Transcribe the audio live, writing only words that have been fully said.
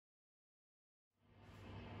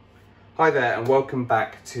Hi there and welcome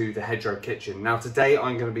back to the Hedgerow kitchen. Now today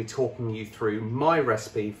I'm going to be talking you through my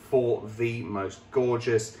recipe for the most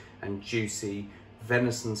gorgeous and juicy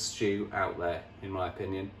venison stew out there, in my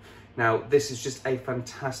opinion. Now this is just a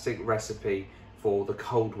fantastic recipe for the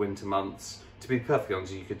cold winter months. To be perfectly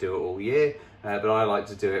honest, you could do it all year, but I like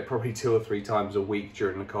to do it probably 2 or 3 times a week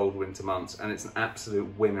during the cold winter months, and it's an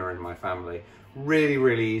absolute winner in my family.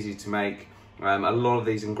 Really easy to make. A lot of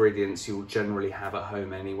these ingredients you'll generally have at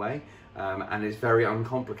home anyway. And it's very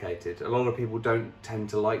uncomplicated. A lot of people don't tend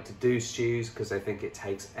to like to do stews because they think it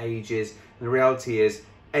takes ages. And the reality is,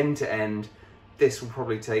 end to end, this will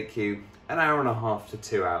probably take you an hour and a half to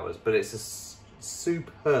 2 hours, but it's a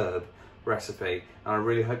superb recipe, and I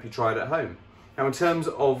really hope you try it at home. Now, in terms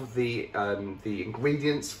of the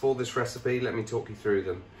ingredients for this recipe, let me talk you through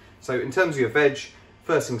them. So in terms of your veg,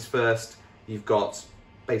 first things first, you've got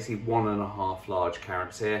basically 1.5 large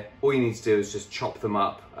carrots here. All you need to do is just chop them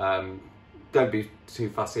up. Don't be too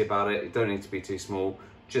fussy about it. It don't need to be too small.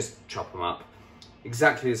 Just chop them up.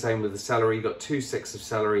 Exactly the same with the celery. You've got 2 sticks of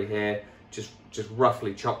celery here. Just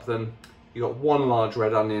roughly chop them. You've got 1 large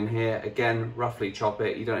red onion here. Again, roughly chop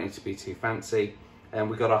it. You don't need to be too fancy. And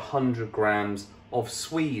we've got 100 grams of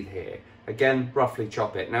swede here. Again, roughly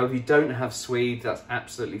chop it. Now, if you don't have swede, that's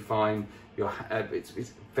absolutely fine.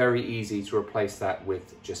 It's very easy to replace that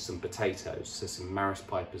with just some potatoes, so some Maris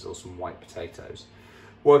Pipers or some white potatoes.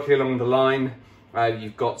 Working along the line,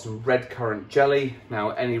 you've got some red currant jelly.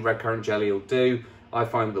 Now, any red currant jelly will do. I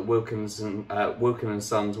find that Wilkin &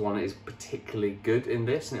 Sons one is particularly good in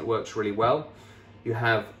this, and it works really well. You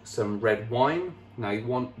have some red wine. Now,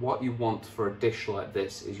 what you want for a dish like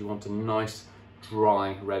this is you want a nice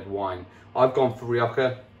dry red wine. I've gone for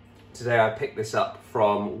Rioja. Today I picked this up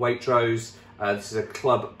from Waitrose. This is a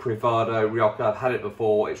Club Privado Rioja. I've had it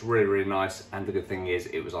before. It's really nice, and the good thing is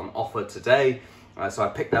it was on offer today. So I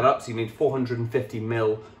picked that up. So you need 450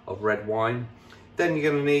 ml of red wine. Then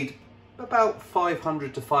you're going to need about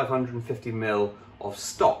 500 to 550 ml of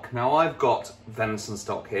stock. Now, I've got venison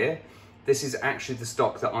stock here. This is actually the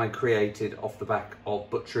stock that I created off the back of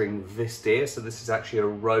butchering this deer. So this is actually a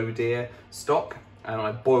roe deer stock, and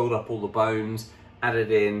I boiled up all the bones,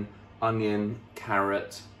 added in onion,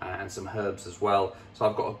 carrot, and some herbs as well. So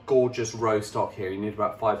I've got a gorgeous roe stock here. You need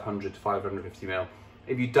about 500 to 550 ml.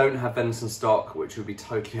 If you don't have venison stock, which would be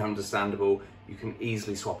totally understandable, you can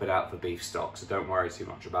easily swap it out for beef stock, so don't worry too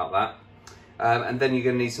much about that. And then you're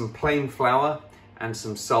going to need some plain flour and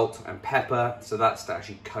some salt and pepper, so that's to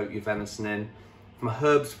actually coat your venison in. From a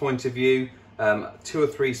herbs point of view, 2 or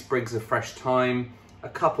 3 sprigs of fresh thyme, a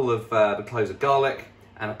couple of the cloves of garlic,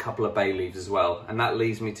 and a couple of bay leaves as well. And that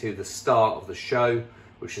leads me to the start of the show,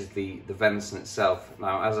 which is the venison itself.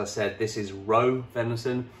 Now, as I said, this is roe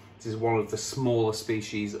venison. This is one of the smaller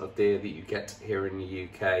species of deer that you get here in the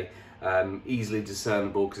UK. Easily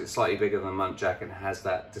discernible because it's slightly bigger than a muntjac and has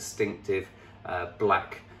that distinctive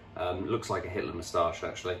black, looks like a Hitler moustache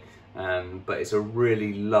actually. But it's a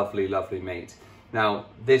really lovely meat. Now,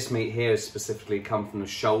 this meat here has specifically come from the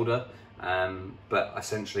shoulder. But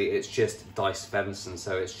essentially it's just diced venison,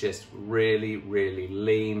 so it's just really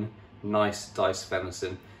lean, nice diced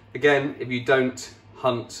venison. Again, if you don't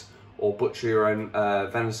hunt or butcher your own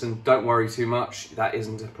venison, don't worry too much. That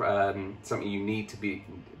isn't something you need to be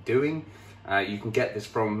doing. You can get this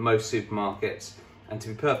from most supermarkets, and to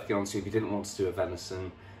be perfectly honest, if you didn't want to do a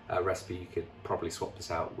venison recipe, you could probably swap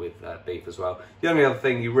this out with beef as well. The only other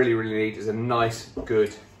thing you really need is a nice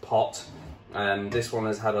good pot. This one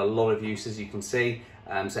has had a lot of use, as you can see,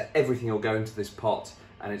 so everything will go into this pot,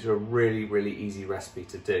 and it's a really easy recipe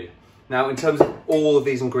to do. Now, in terms of all of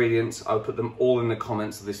these ingredients, I'll put them all in the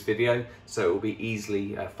comments of this video, so it will be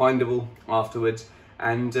easily findable afterwards.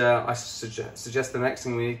 And I suggest the next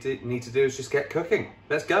thing we need to do is just get cooking.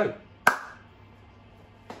 Let's go.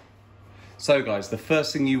 So guys, the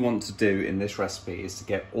first thing you want to do in this recipe is to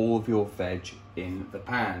get all of your veg in the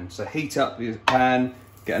pan. So heat up your pan.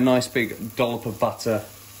 Get a nice big dollop of butter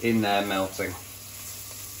in there melting.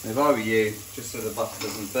 And if I were you, just so the butter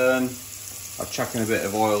doesn't burn, I'd chuck in a bit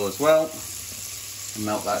of oil as well and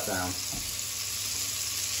melt that down.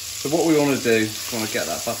 So what we want to do is we want to get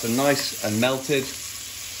that butter nice and melted,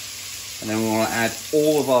 and then we want to add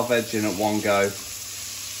all of our veg in at one go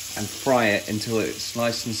and fry it until it's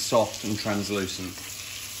nice and soft and translucent.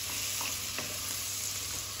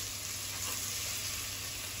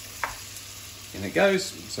 In it goes.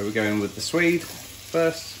 So we're going with the swede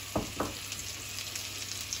first.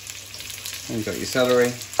 And you've got your celery,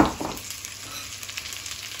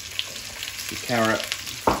 your carrot,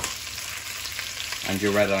 and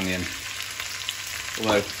your red onion.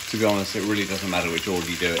 Although, to be honest, it really doesn't matter which order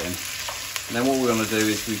you do it in. And then what we want to do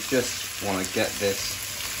is we just want to get this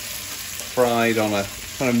fried on a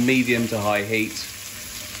kind of medium to high heat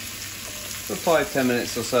for 5-10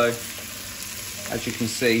 minutes or so. As you can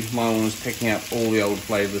see, my one was picking up all the old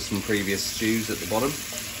flavours from previous stews at the bottom.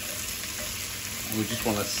 And we just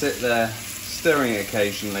want to sit there, stirring it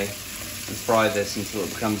occasionally, and fry this until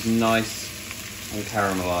it becomes nice and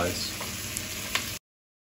caramelised.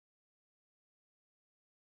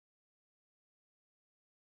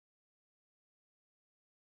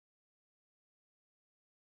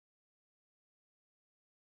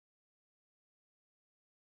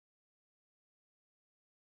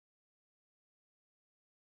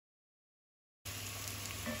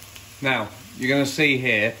 Now, you're going to see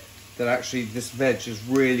here that actually this veg has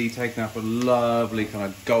really taken up a lovely kind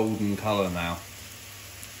of golden colour now.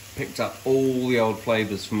 Picked up all the old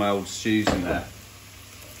flavours from my old stews in there.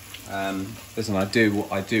 Listen, I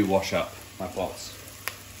do wash up my pots.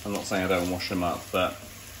 I'm not saying I don't wash them up, but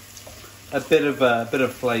a bit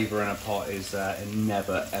of flavour in a pot is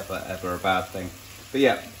never ever a bad thing. But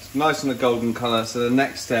yeah, it's nice and a golden colour. So the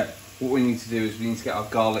next step, what we need to do is we need to get our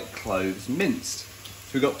garlic cloves minced.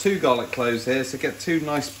 So we've got 2 garlic cloves here, so get 2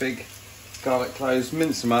 nice big garlic cloves,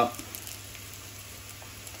 mince them up.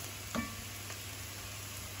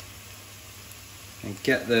 And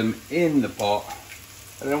get them in the pot.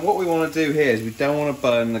 And then what we want to do here is we don't want to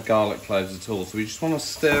burn the garlic cloves at all. So we just want to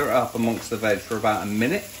stir it up amongst the veg for about a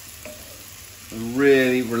minute. It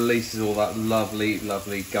really releases all that lovely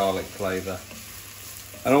garlic flavour.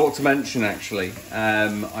 And I ought to mention actually,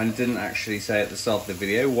 I didn't actually say at the start of the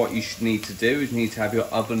video, what you should need to do is you need to have your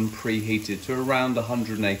oven preheated to around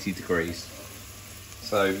 180 degrees.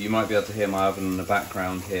 So you might be able to hear my oven in the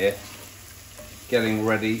background here, getting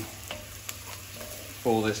ready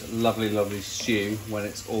for this lovely stew when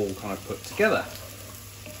it's all kind of put together.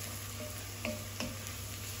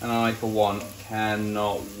 And I, for one,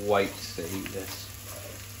 cannot wait to eat this.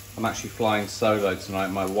 I'm actually flying solo tonight.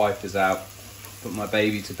 My wife is out. Put my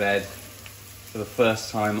baby to bed for the first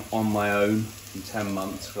time on my own in 10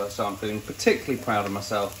 months. So I'm feeling particularly proud of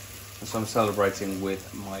myself. And so I'm celebrating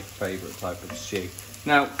with my favourite type of stew.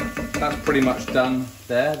 Now, that's pretty much done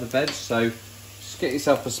there, the veg. So just get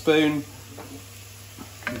yourself a spoon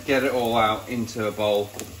and get it all out into a bowl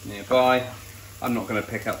nearby. I'm not going to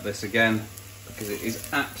pick up this again because it is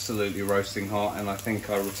absolutely roasting hot, and I think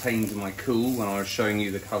I retained my cool when I was showing you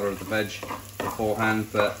the colour of the veg beforehand,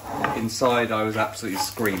 but inside I was absolutely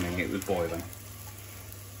screaming. It was boiling.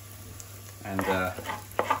 And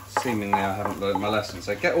seemingly I haven't learned my lesson.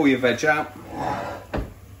 So get all your veg out,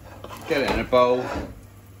 get it in a bowl,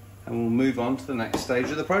 and we'll move on to the next stage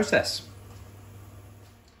of the process.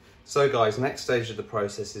 So guys, next stage of the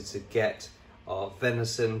process is to get our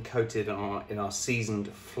venison coated in our seasoned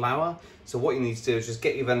flour. So what you need to do is just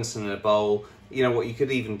get your venison in a bowl. You know what, you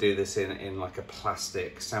could even do this in like a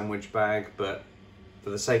plastic sandwich bag, but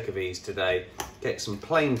for the sake of ease today, get some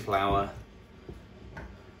plain flour,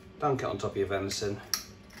 dunk it on top of your venison.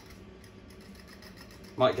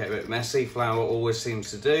 Might get a bit messy, flour always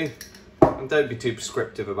seems to do, and don't be too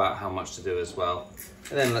prescriptive about how much to do as well.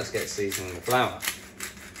 And then let's get seasoning the flour.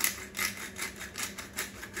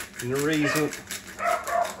 And the reason,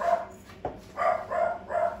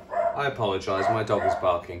 I apologise, my dog is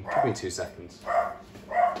barking. Give me 2 seconds.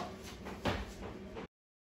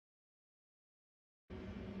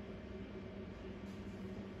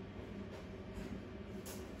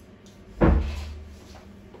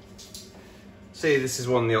 See, this is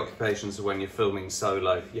one of the occupations of when you're filming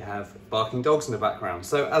solo. You have barking dogs in the background.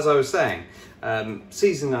 So as I was saying,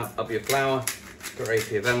 season up your flour, get ready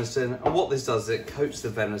for your venison, and what this does is it coats the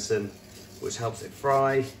venison, which helps it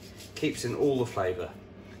fry, keeps in all the flavour.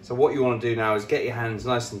 So what you want to do now is get your hands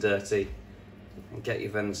nice and dirty and get your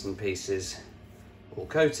venison pieces all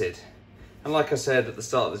coated. And like I said at the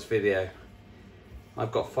start of this video,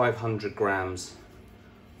 I've got 500 grams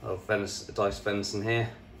of venison, diced venison here,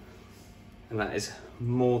 and that is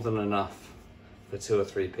more than enough for 2 or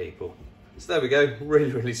 3 people. So there we go,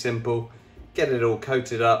 really simple. Get it all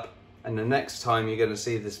coated up, and the next time you're going to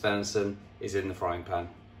see this venison is in the frying pan.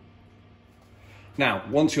 Now,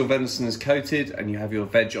 once your venison is coated and you have your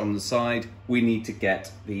veg on the side, we need to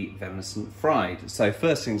get the venison fried. So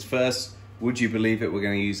first things first, would you believe it, we're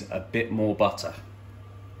going to use a bit more butter.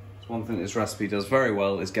 So one thing this recipe does very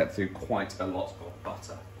well is get through quite a lot of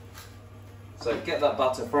butter. So get that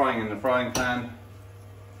butter frying in the frying pan,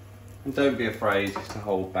 and don't be afraid to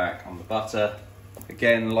hold back on the butter.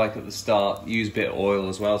 Again, like at the start, use a bit of oil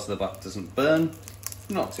as well so the butter doesn't burn,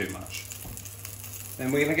 not too much.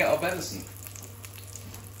 Then we're going to get our venison.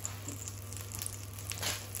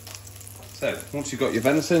 So once you've got your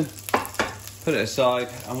venison, put it aside,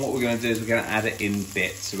 and what we're going to do is we're going to add it in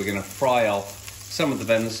bits. So we're going to fry off some of the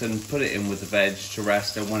venison, put it in with the veg to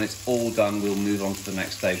rest, and when it's all done, we'll move on to the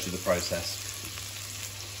next stage of the process.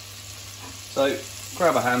 So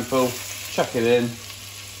grab a handful, chuck it in.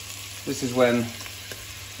 This is when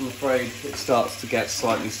I'm afraid it starts to get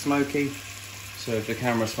slightly smoky. So if the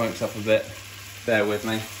camera smokes up a bit, bear with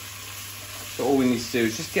me. So all we need to do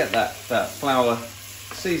is just get that flour,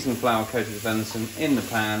 seasoned flour coated venison in the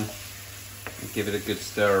pan and give it a good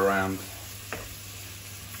stir around.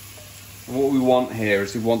 And what we want here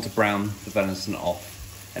is we want to brown the venison off.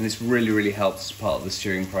 And this really helps as part of the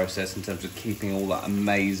stewing process in terms of keeping all that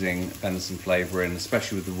amazing venison flavour in,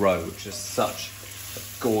 especially with the roe, which is such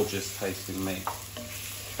a gorgeous tasting meat.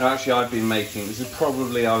 Now actually I've been making, this is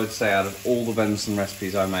probably, I would say, out of all the venison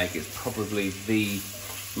recipes I make, it's probably the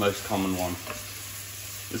most common one.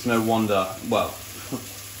 There's no wonder, well,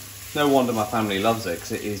 no wonder my family loves it,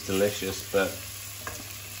 because it is delicious, but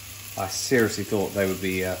I seriously thought they would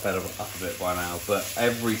be fed up a bit by now. But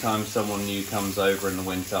every time someone new comes over in the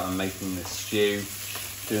winter, I'm making this stew,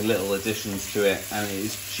 doing little additions to it, and it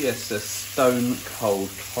is just a stone cold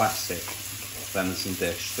classic venison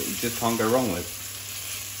dish that you just can't go wrong with.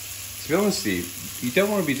 To be honest with you, you don't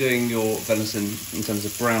want to be doing your venison in terms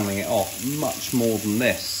of browning it off much more than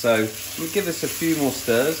this. So I'm going to give this a few more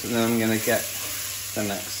stirs, and then I'm going to get the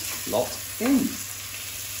next lot in.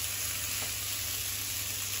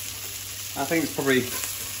 I think it's probably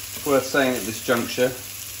worth saying at this juncture,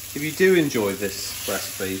 if you do enjoy this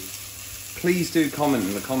recipe, please do comment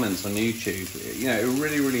in the comments on YouTube. You know, it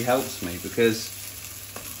really helps me, because,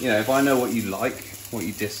 you know, if I know what you like, what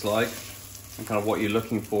you dislike, and kind of what you're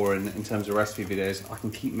looking for in terms of recipe videos, I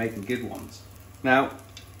can keep making good ones. Now,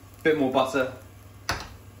 a bit more butter,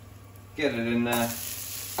 get it in there,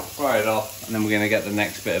 fry it off, and then we're going to get the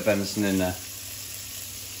next bit of venison in there.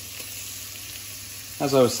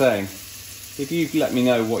 As I was saying, if you let me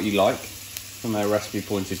know what you like from a recipe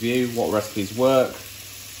point of view, what recipes work,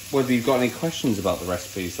 whether you've got any questions about the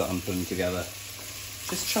recipes that I'm putting together,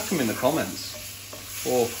 just chuck them in the comments,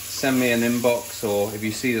 or send me an inbox, or if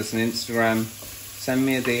you see this on Instagram, send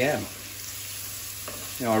me a DM.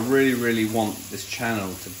 You know, I really want this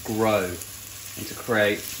channel to grow and to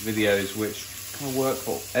create videos which kind of work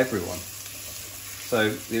for everyone.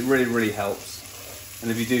 So it really helps. And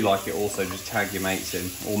if you do like it, also just tag your mates in,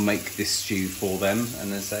 or make this stew for them,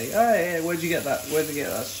 and then say, "Hey, where'd you get that? Where'd you get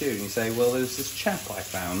that stew?" And you say, "Well, there's this chap I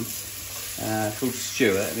found called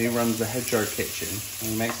Stuart, and he runs the Hedgerow kitchen, and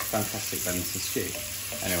he makes a fantastic venison stew."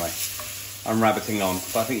 Anyway, I'm rabbiting on,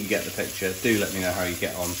 but I think you get the picture. Do let me know how you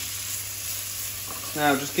get on.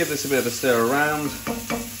 Now, just give this a bit of a stir around,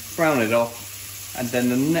 brown it off, and then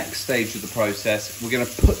the next stage of the process, we're going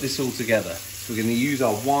to put this all together. So we're going to use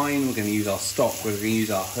our wine, we're going to use our stock, we're going to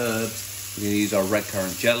use our herbs, we're going to use our red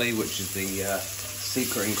currant jelly, which is the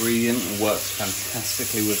secret ingredient and works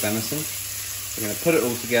fantastically with venison. We're going to put it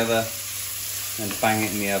all together and bang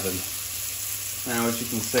it in the oven. Now, as you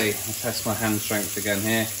can see, I'll test my hand strength again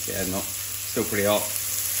here. Yeah, still pretty hot.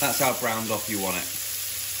 That's how browned off you want it.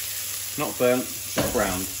 Not burnt, just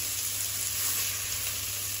browned.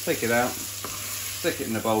 Take it out, stick it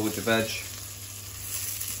in a bowl with the veg,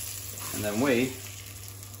 and then we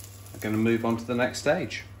are going to move on to the next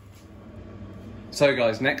stage. So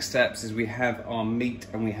guys, next steps is we have our meat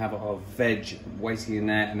and we have our veg waiting in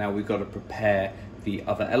there, and now we've got to prepare the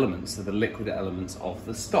other elements, so the liquid elements of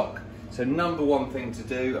the stock. So number one thing to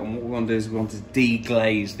do, and what we want to do is we want to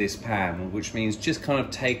deglaze this pan, which means just kind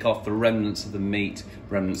of take off the remnants of the meat,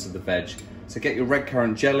 remnants of the veg. So get your red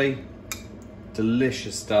currant jelly,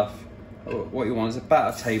 delicious stuff. What you want is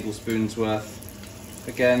about a tablespoon's worth.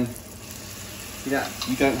 Again, yeah,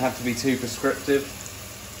 you don't have to be too prescriptive.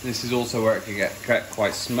 This is also where it can get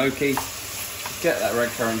quite smoky. Get that red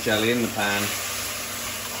currant jelly in the pan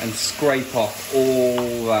and scrape off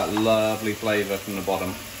all that lovely flavour from the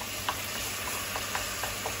bottom.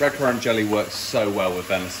 Red currant jelly works so well with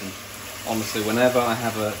venison. Honestly, whenever I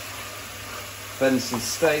have a venison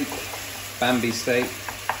steak, Bambi steak,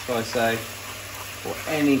 shall I say, or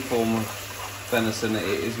any form of venison, it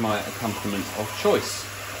is my accompaniment of choice.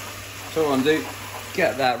 So what I'm going to do,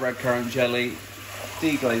 get that red currant jelly,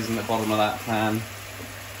 deglaze in the bottom of that pan,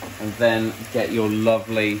 and then get your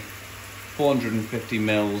lovely 450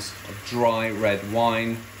 mils of dry red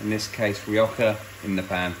wine, in this case Rioja, in the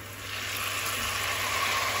pan.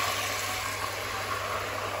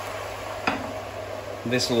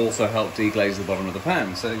 This will also help deglaze the bottom of the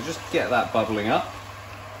pan, so just get that bubbling up.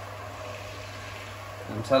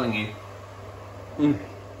 I'm telling you,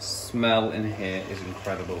 smell in here is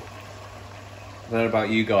incredible. I don't know about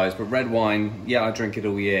you guys, but red wine, yeah, I drink it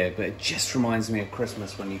all year, but it just reminds me of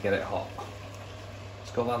Christmas when you get it hot.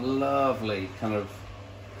 It's got that lovely kind of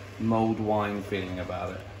mulled wine feeling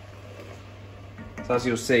about it. So as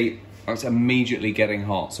you'll see, it's immediately getting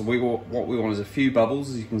hot. So what we want is a few bubbles,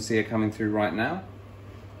 as you can see are coming through right now.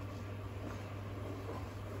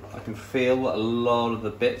 I can feel that a lot of the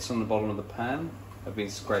bits on the bottom of the pan have been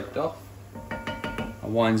scraped off. Our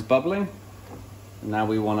wine's bubbling. And now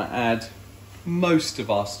we want to add most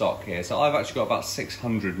of our stock here. So I've actually got about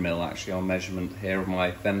 600 ml actually on measurement here of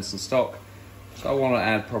my venison stock. So I want to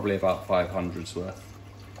add probably about 500's worth.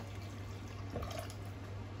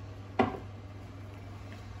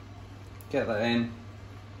 Get that in.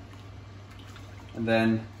 And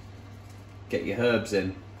then get your herbs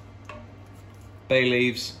in. Bay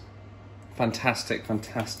leaves, fantastic,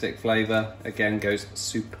 fantastic flavour. Again, goes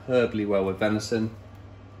superbly well with venison.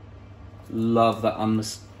 Love that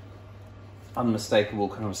unmistakable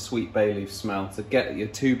kind of sweet bay leaf smell. So get your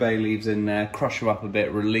 2 bay leaves in there, crush them up a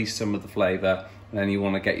bit, release some of the flavour, and then you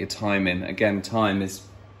want to get your thyme in. Again, thyme is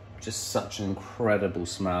just such an incredible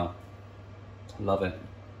smell. Love it.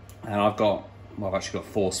 And I've actually got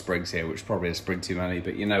 4 sprigs here, which is probably a sprig too many,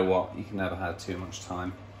 but you know what? You can never have too much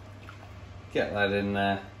thyme. Get that in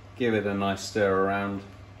there, give it a nice stir around.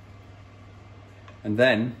 And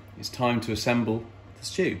then it's time to assemble the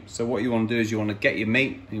stew. So what you want to do is you want to get your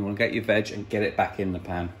meat, and you want to get your veg and get it back in the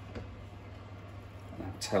pan.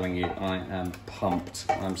 I'm telling you, I am pumped.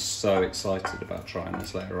 I'm so excited about trying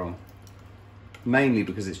this later on. Mainly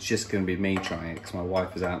because it's just going to be me trying it, because my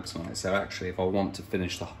wife is out tonight. So actually, if I want to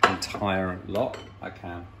finish the entire lot, I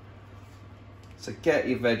can. So get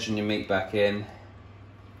your veg and your meat back in.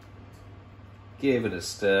 Give it a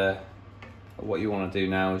stir. What you want to do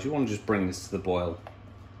now is you want to just bring this to the boil.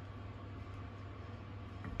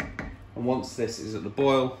 And once this is at the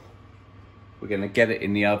boil, we're going to get it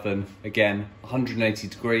in the oven, again, 180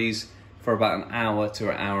 degrees for about an hour to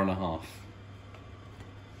an hour and a half.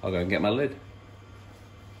 I'll go and get my lid.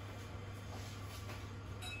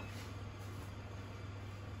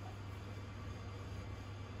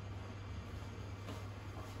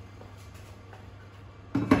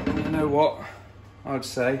 You know what? I would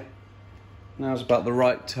say now's about the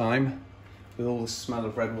right time, with all the smell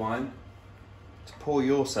of red wine, to pour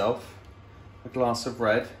yourself a glass of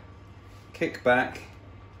red, kick back,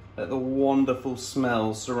 let the wonderful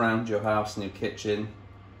smells surround your house and your kitchen,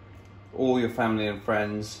 all your family and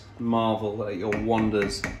friends marvel at your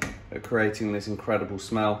wonders at creating this incredible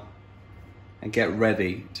smell, and get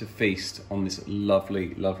ready to feast on this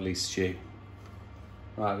lovely, lovely stew.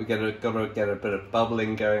 Right, we've got to get a bit of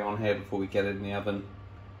bubbling going on here before we get it in the oven.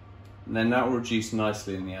 And then that will reduce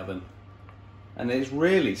nicely in the oven. And it's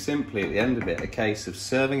really simply, at the end of it, a case of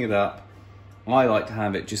serving it up. I like to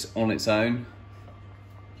have it just on its own.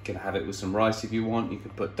 You can have it with some rice if you want, you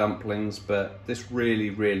could put dumplings, but this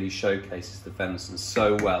really, really showcases the venison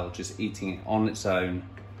so well, just eating it on its own,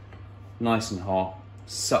 nice and hot,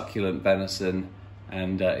 succulent venison,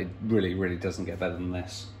 and it really, really doesn't get better than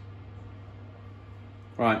this.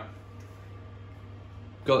 Right,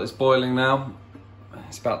 got this boiling now.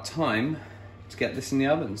 It's about time to get this in the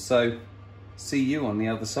oven, so see you on the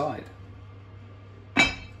other side.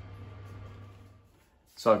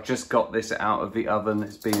 So I've just got this out of the oven.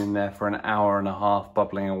 It's been in there for an hour and a half,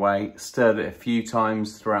 bubbling away. Stirred it a few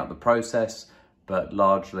times throughout the process, but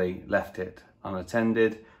largely left it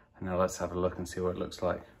unattended. And now let's have a look and see what it looks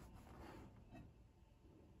like.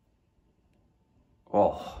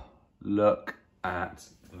 Oh, look at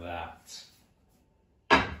that.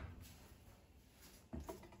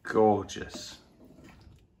 Gorgeous.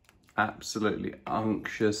 Absolutely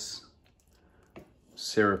unctuous,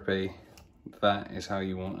 syrupy. That is how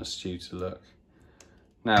you want a stew to look.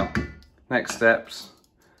 Now, next steps.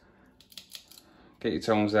 Get your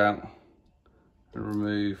tongs out and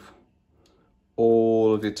remove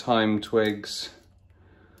all of your thyme twigs,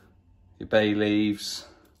 your bay leaves,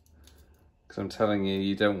 because I'm telling you,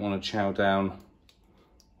 you don't want to chow down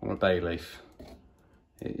on a bay leaf.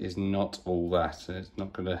 It is not all that, and it's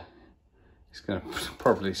gonna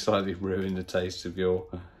probably slightly ruin the taste of your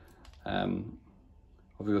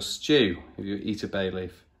stew if you eat a bay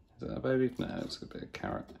leaf. Is that a bay leaf? No, it's a bit of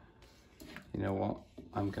carrot. You know what?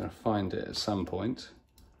 I'm gonna find it at some point.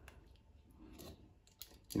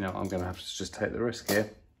 You know, I'm gonna have to just take the risk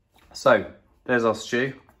here. So, there's our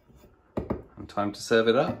stew. And time to serve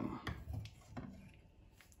it up.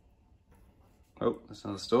 Oh, there's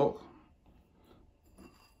another stalk.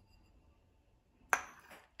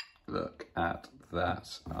 Look at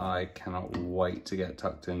that. I cannot wait to get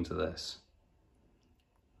tucked into this.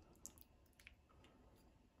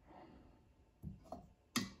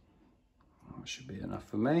 That should be enough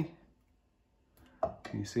for me.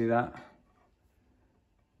 Can you see that?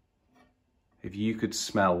 If you could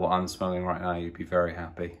smell what I'm smelling right now, you'd be very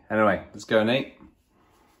happy. Anyway, let's go and eat.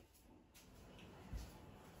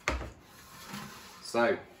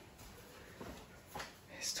 So,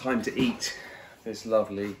 it's time to eat this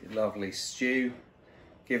lovely, lovely stew.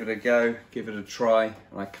 Give it a go, give it a try, and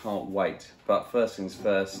I can't wait. But first things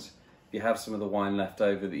first, if you have some of the wine left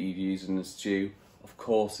over that you've used in the stew, of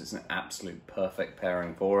course it's an absolute perfect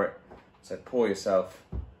pairing for it. So pour yourself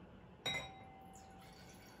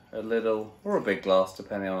a little or a big glass,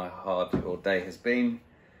 depending on how hard your day has been,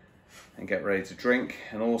 and get ready to drink.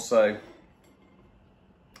 And also,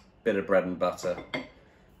 bit of bread and butter. You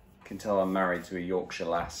can tell I'm married to a Yorkshire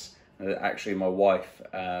lass. Actually, my wife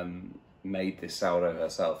made this sourdough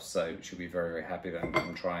herself, so she'll be very, very happy that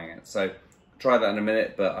I'm trying it. So try that in a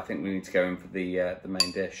minute, but I think we need to go in for the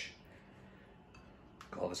main dish.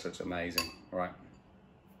 God, this looks amazing. Right,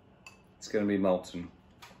 it's going to be molten.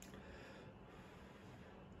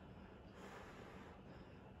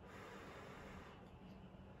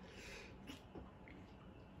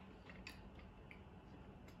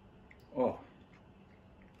 Oh.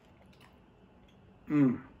 I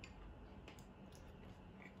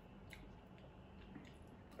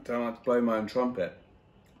don't like to blow my own trumpet,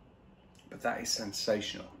 but that is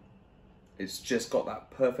sensational. It's just got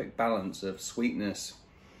that perfect balance of sweetness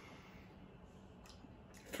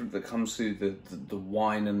that comes through the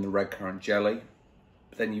wine and the red currant jelly.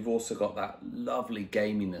 But then you've also got that lovely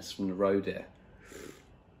gaminess from the roe deer.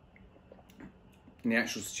 And the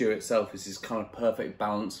actual stew itself is this kind of perfect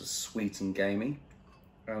balance of sweet and gamey.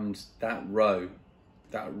 And that roe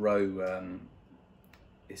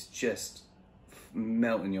is just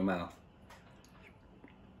melt in your mouth.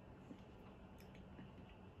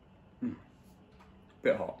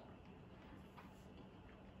 Bit hot.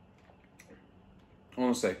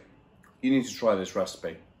 Honestly, you need to try this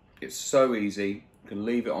recipe. It's so easy. You can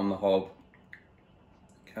leave it on the hob.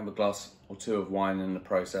 You can have a glass or two of wine in the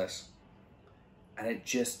process. And it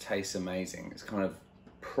just tastes amazing. It's kind of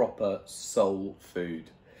proper soul food.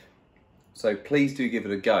 So please do give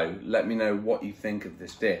it a go. Let me know what you think of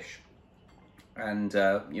this dish. And,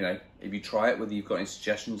 you know, if you try it, whether you've got any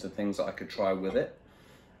suggestions of things that I could try with it.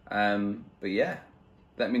 But yeah,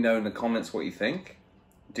 let me know in the comments what you think.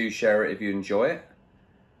 Do share it if you enjoy it.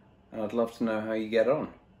 And I'd love to know how you get on.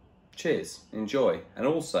 Cheers, enjoy. And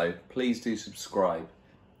also, please do subscribe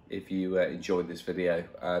if you enjoyed this video.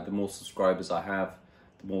 The more subscribers I have,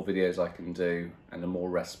 the more videos I can do, and the more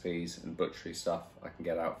recipes and butchery stuff I can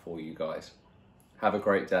get out for you guys. Have a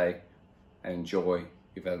great day and enjoy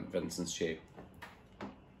your venison stew.